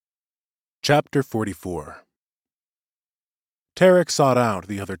Chapter 44. Tarek sought out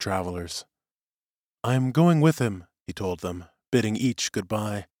the other travelers. "I'm going with him," he told them, bidding each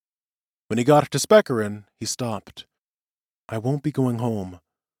goodbye. When he got to Specarin, he stopped. "I won't be going home."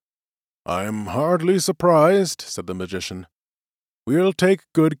 "I'm hardly surprised," said the magician. "We'll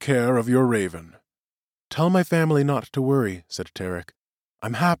take good care of your raven." "Tell my family not to worry," said Tarek.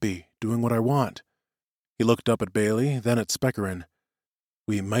 "I'm happy, doing what I want." He looked up at Bailey, then at Specarin.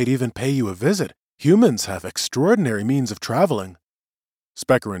 "We might even pay you a visit. Humans have extraordinary means of traveling."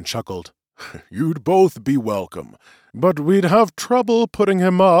 Specarin chuckled. "You'd both be welcome, but we'd have trouble putting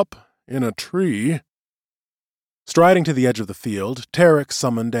him up in a tree." Striding to the edge of the field, Tarek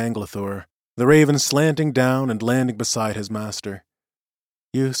summoned Anglothor, the raven slanting down and landing beside his master.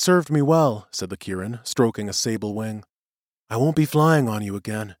 "You served me well," said the Kirin, stroking a sable wing. "I won't be flying on you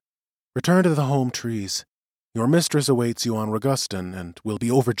again. Return to the home trees. Your mistress awaits you on Ragustan and will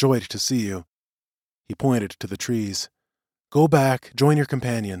be overjoyed to see you." He pointed to the trees. "Go back, join your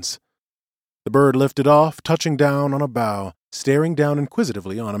companions." The bird lifted off, touching down on a bough, staring down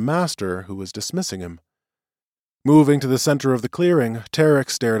inquisitively on a master who was dismissing him. Moving to the center of the clearing, Tarek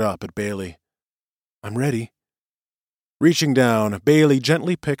stared up at Bailey. "I'm ready." Reaching down, Bailey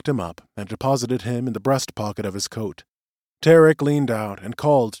gently picked him up and deposited him in the breast pocket of his coat. Tarek leaned out and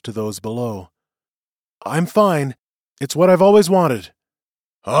called to those below. "I'm fine. It's what I've always wanted."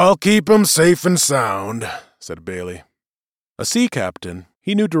 "I'll keep him safe and sound," said Bailey. A sea captain,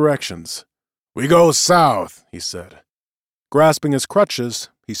 he knew directions. "We go south," he said. Grasping his crutches,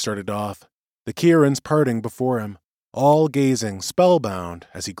 he started off, the Kirins parting before him, all gazing spellbound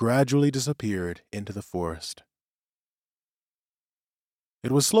as he gradually disappeared into the forest.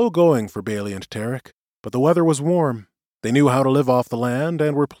 It was slow going for Bailey and Tarek, but the weather was warm. They knew how to live off the land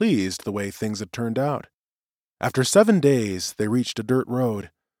and were pleased the way things had turned out. After 7 days, they reached a dirt road.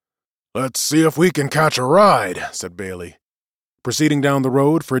 "Let's see if we can catch a ride," said Bailey. Proceeding down the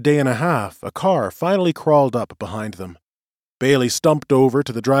road for a day and a half, a car finally crawled up behind them. Bailey stumped over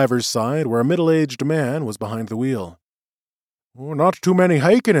to the driver's side where a middle-aged man was behind the wheel. "Not too many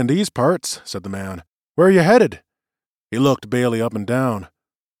hiking in these parts," said the man. "Where are you headed?" He looked Bailey up and down.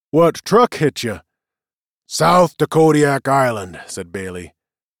 "What truck hit you?" "South to Kodiak Island," said Bailey.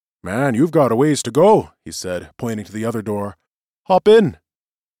 "Man, you've got a ways to go," he said, pointing to the other door. "Hop in."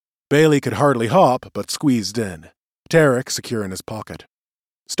 Bailey could hardly hop, but squeezed in, Tarek secure in his pocket.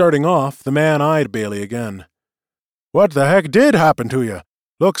 Starting off, the man eyed Bailey again. "What the heck did happen to you?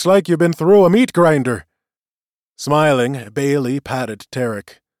 Looks like you've been through a meat grinder." Smiling, Bailey patted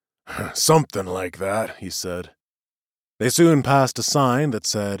Tarek. "Something like that," he said. They soon passed a sign that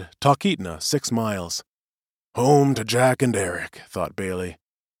said, Talkeetna, 6 miles. "Home to Jack and Eric," thought Bailey.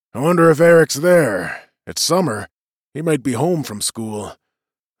 "I wonder if Eric's there. It's summer. He might be home from school.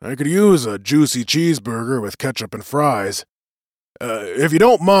 I could use a juicy cheeseburger with ketchup and fries. If you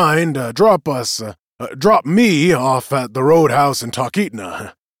don't mind, drop me off at the roadhouse in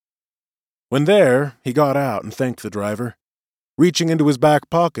Talkeetna." When there, he got out and thanked the driver. Reaching into his back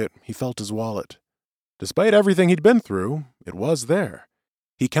pocket, he felt his wallet. Despite everything he'd been through, it was there.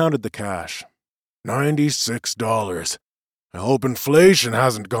 He counted the cash. $96. I hope inflation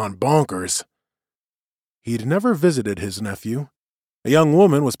hasn't gone bonkers. He'd never visited his nephew. A young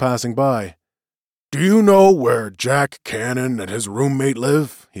woman was passing by. "Do you know where Jack Cannon and his roommate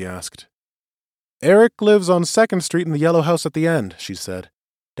live?" he asked. "Eric lives on 2nd Street in the yellow house at the end," she said.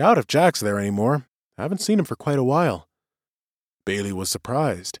 "Doubt if Jack's there anymore. I haven't seen him for quite a while." Bailey was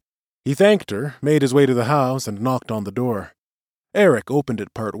surprised. He thanked her, made his way to the house, and knocked on the door. Eric opened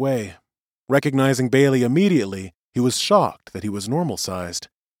it part way. Recognizing Bailey immediately, he was shocked that he was normal-sized.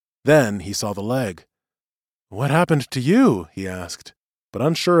 Then he saw the leg. "What happened to you?" he asked, but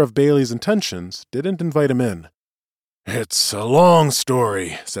unsure of Bailey's intentions, didn't invite him in. "It's a long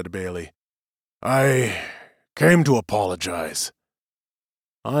story," said Bailey. "I came to apologize."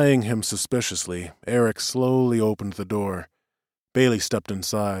 Eyeing him suspiciously, Eric slowly opened the door. Bailey stepped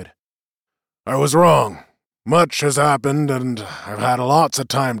inside. "I was wrong. Much has happened, and I've had lots of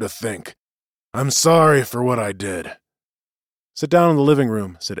time to think. I'm sorry for what I did." "Sit down in the living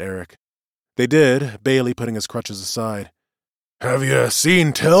room," said Eric. They did, Bailey putting his crutches aside. "Have you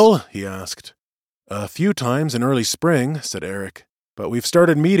seen Till?" he asked. "A few times in early spring," said Eric, "but we've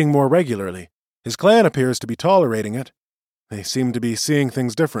started meeting more regularly. His clan appears to be tolerating it. They seem to be seeing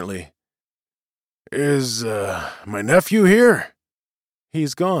things differently." "Is, my nephew here?"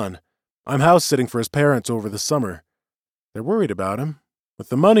 "He's gone. I'm house-sitting for his parents over the summer. They're worried about him. With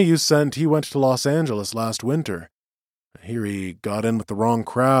the money you sent, he went to Los Angeles last winter. I hear he got in with the wrong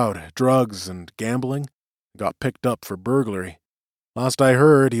crowd, drugs and gambling, got picked up for burglary. Last I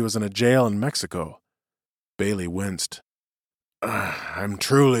heard, he was in a jail in Mexico. Bailey winced. I'm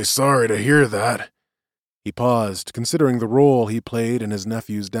truly sorry to hear that. He paused, considering the role he played in his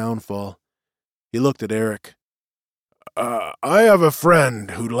nephew's downfall. He looked at Eric. I have a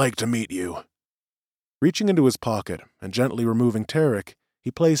friend who'd like to meet you. Reaching into his pocket and gently removing Tarek,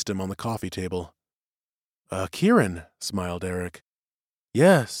 he placed him on the coffee table. Kieran, smiled Eric.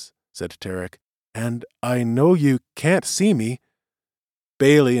 Yes, said Tarek, and I know you can't see me.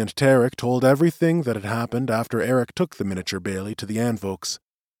 Bailey and Tarek told everything that had happened after Eric took the miniature Bailey to the Anvolks.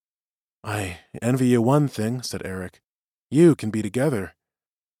 I envy you one thing, said Eric. You can be together.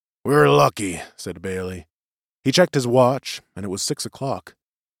 We're lucky, said Bailey. He checked his watch, and it was 6 o'clock.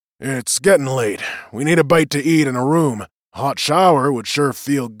 It's getting late. We need a bite to eat in a room. A hot shower would sure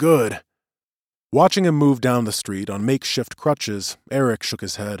feel good. Watching him move down the street on makeshift crutches, Eric shook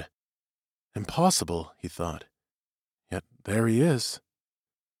his head. Impossible, he thought. Yet there he is.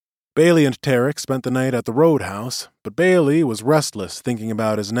 Bailey and Tarek spent the night at the roadhouse, but Bailey was restless thinking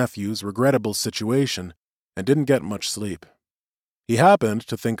about his nephew's regrettable situation and didn't get much sleep. He happened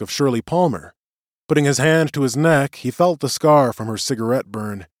to think of Shirley Palmer. Putting his hand to his neck, he felt the scar from her cigarette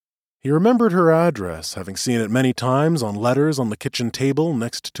burn. He remembered her address, having seen it many times on letters on the kitchen table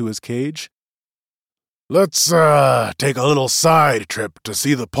next to his cage. Let's, take a little side trip to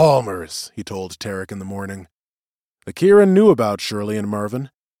see the Palmers, he told Tarek in the morning. The Kieran knew about Shirley and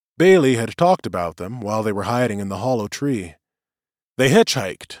Marvin. Bailey had talked about them while they were hiding in the hollow tree. They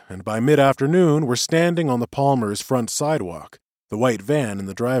hitchhiked, and by mid-afternoon were standing on the Palmers' front sidewalk, the white van in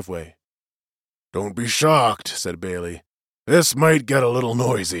the driveway. Don't be shocked, said Bailey. This might get a little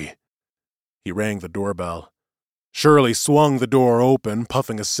noisy. He rang the doorbell. Shirley swung the door open,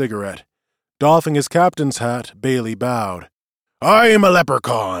 puffing a cigarette. Doffing his captain's hat, Bailey bowed. I'm a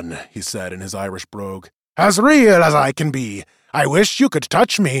leprechaun, he said in his Irish brogue. As real as I can be. I wish you could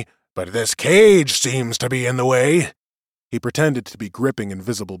touch me, but this cage seems to be in the way. He pretended to be gripping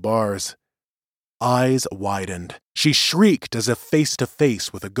invisible bars. Eyes widened. She shrieked as if face to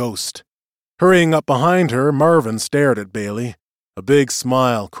face with a ghost. Hurrying up behind her, Marvin stared at Bailey. A big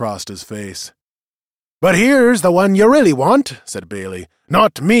smile crossed his face. But here's the one you really want, said Bailey.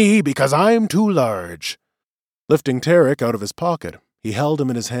 Not me, because I'm too large. Lifting Tarek out of his pocket, he held him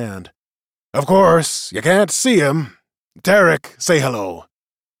in his hand. Of course, you can't see him. Tarek, say hello.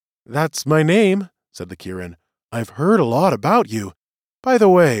 That's my name, said the Kieran. I've heard a lot about you. By the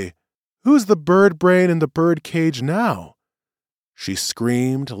way, who's the bird brain in the bird cage now? She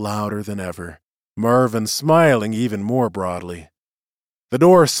screamed louder than ever, Marvin smiling even more broadly. The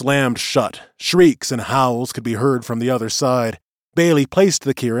door slammed shut. Shrieks and howls could be heard from the other side. Bailey placed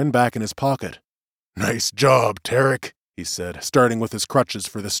the Kieran back in his pocket. Nice job, Tarek, he said, starting with his crutches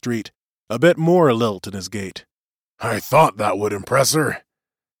for the street, a bit more lilt in his gait. I thought that would impress her.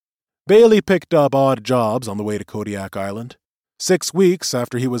 Bailey picked up odd jobs on the way to Kodiak Island. 6 weeks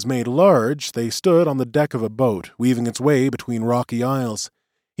after he was made large, they stood on the deck of a boat, weaving its way between rocky isles.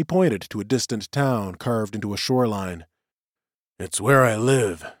 He pointed to a distant town carved into a shoreline. It's where I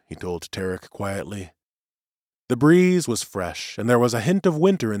live, he told Tarek quietly. The breeze was fresh, and there was a hint of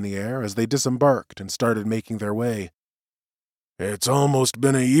winter in the air as they disembarked and started making their way. It's almost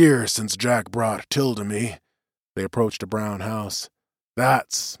been a year since Jack brought Till to me. They approached a brown house.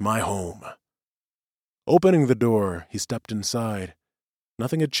 That's my home. Opening the door, he stepped inside.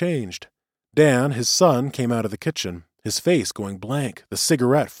 Nothing had changed. Dan, his son, came out of the kitchen, his face going blank, the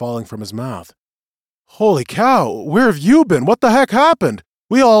cigarette falling from his mouth. Holy cow, where have you been? What the heck happened?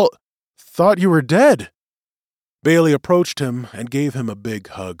 We all thought you were dead. Bailey approached him and gave him a big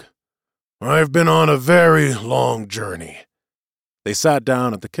hug. I've been on a very long journey. They sat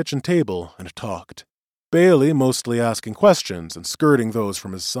down at the kitchen table and talked, Bailey mostly asking questions and skirting those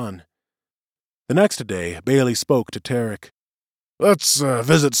from his son. The next day, Bailey spoke to Tarek. Let's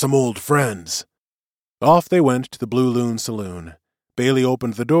visit some old friends. Off they went to the Blue Loon Saloon. Bailey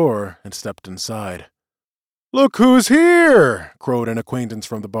opened the door and stepped inside. Look who's here, crowed an acquaintance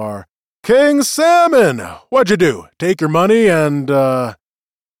from the bar. King Salmon! What'd you do? Take your money and,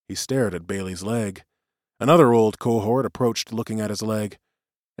 He stared at Bailey's leg. Another old cohort approached looking at his leg.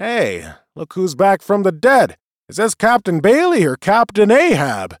 Hey, look who's back from the dead. Is this Captain Bailey or Captain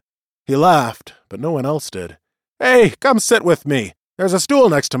Ahab? He laughed, but no one else did. Hey, come sit with me. There's a stool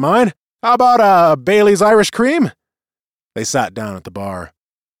next to mine. How about Bailey's Irish cream? They sat down at the bar.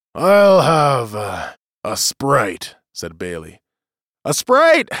 I'll have a Sprite, said Bailey. A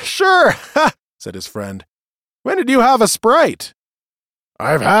Sprite? Sure, ha, said his friend. When did you have a Sprite?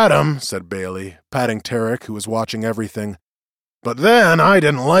 I've had 'em, said Bailey, patting Tarek, who was watching everything. But then I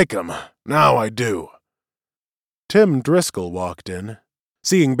didn't like 'em. Now I do. Tim Driscoll walked in.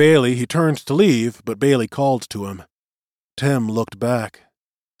 Seeing Bailey, he turned to leave, but Bailey called to him. Tim looked back.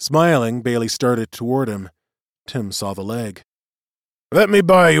 Smiling, Bailey started toward him. Tim saw the leg. "Let me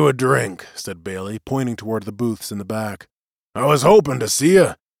buy you a drink," said Bailey, pointing toward the booths in the back. "I was hoping to see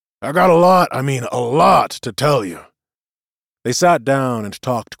you. I got a lot to tell you." They sat down and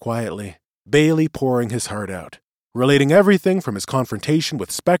talked quietly, Bailey pouring his heart out, relating everything from his confrontation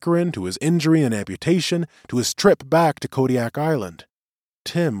with Speckerin to his injury and amputation to his trip back to Kodiak Island.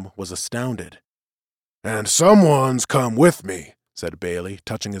 Tim was astounded. "And someone's come with me," said Bailey,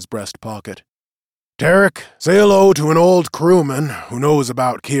 touching his breast pocket. "Tarek, say hello to an old crewman who knows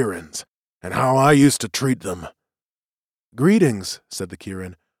about Kieran's, and how I used to treat them." "Greetings," said the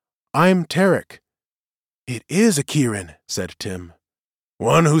Kieran. "I'm Tarek." "It is a Kieran," said Tim.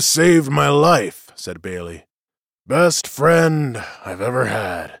 "One who saved my life," said Bailey. "Best friend I've ever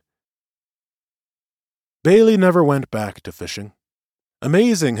had." Bailey never went back to fishing.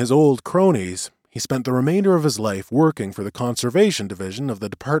 Amazing his old cronies, he spent the remainder of his life working for the Conservation Division of the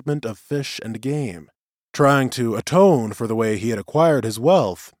Department of Fish and Game. Trying to atone for the way he had acquired his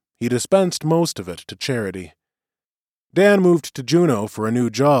wealth, he dispensed most of it to charity. Dan moved to Juneau for a new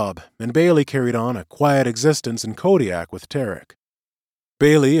job, and Bailey carried on a quiet existence in Kodiak with Tarek.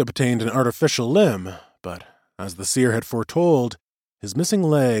 Bailey obtained an artificial limb, but, as the seer had foretold, his missing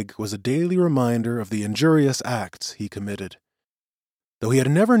leg was a daily reminder of the injurious acts he committed. Though he had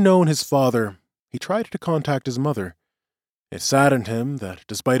never known his father, he tried to contact his mother. It saddened him that,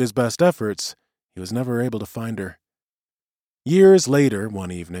 despite his best efforts, he was never able to find her. Years later,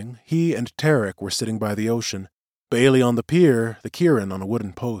 one evening, he and Tarek were sitting by the ocean, Bailey on the pier, the Kieran on a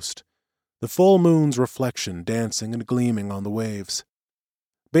wooden post, the full moon's reflection dancing and gleaming on the waves.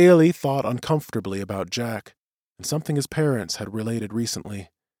 Bailey thought uncomfortably about Jack, and something his parents had related recently.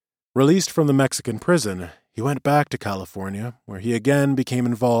 Released from the Mexican prison, he went back to California, where he again became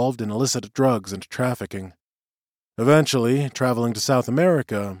involved in illicit drugs and trafficking. Eventually, traveling to South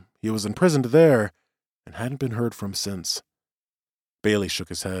America, he was imprisoned there and hadn't been heard from since. Bailey shook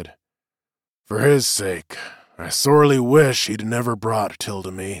his head. "For his sake, I sorely wish he'd never brought Till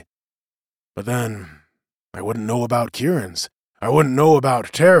to me. But then, I wouldn't know about Kieran's. I wouldn't know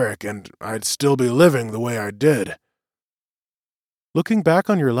about Tarek, and I'd still be living the way I did." "Looking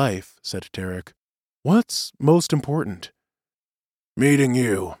back on your life," said Tarek, "what's most important?" "Meeting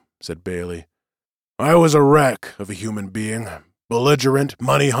you," said Bailey. "I was a wreck of a human being, belligerent,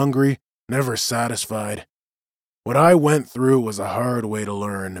 money-hungry, never satisfied. What I went through was a hard way to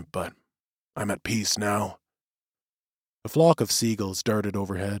learn, but I'm at peace now." A flock of seagulls darted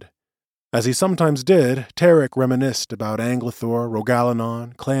overhead. As he sometimes did, Tarek reminisced about Anglothor,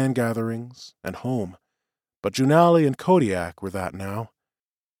 Rogalanon, clan gatherings, and home. But Junali and Kodiak were that now.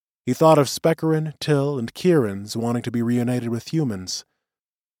 He thought of Speckerin, Till, and Kieran's wanting to be reunited with humans.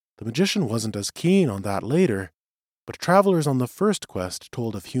 The magician wasn't as keen on that later, but travelers on the first quest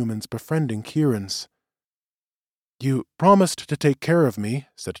told of humans befriending Kieran's. "You promised to take care of me,"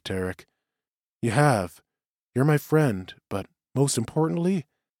 said Tarek. "You have. You're my friend, but most importantly,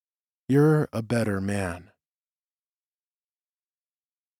 you're a better man."